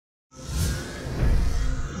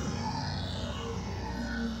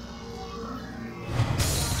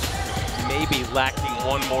lacking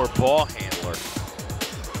one more ball handler.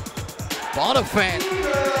 Bonifant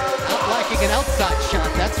not lacking an outside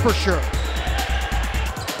shot, that's for sure.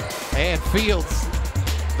 And Fields,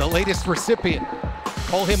 the latest recipient.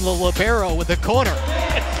 Call him the libero with the corner.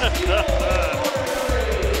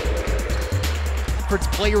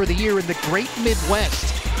 Conference Player of the Year in the Great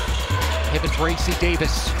Midwest. Him and Tracy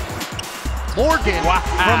Davis. Morgan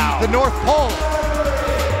from the North Pole.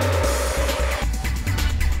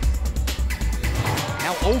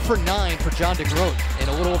 Now 0 for 9 for John DeGroat in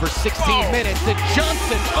a little over 16 minutes. And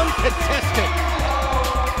Johnson uncontested.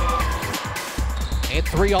 And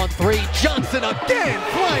 3-on-3. Johnson again,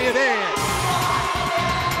 fly it in.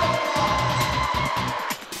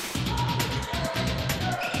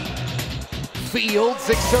 Fields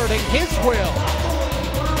exerting his will.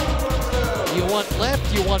 You want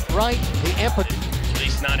left, you want right, the empathy. At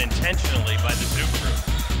least not intentionally by the Zoom crew.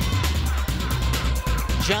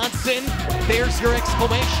 Johnson, there's your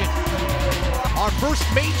exclamation. Our first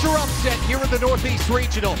major upset here in the Northeast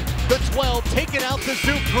Regional. The 12 taking out the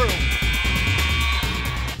Zoom crew.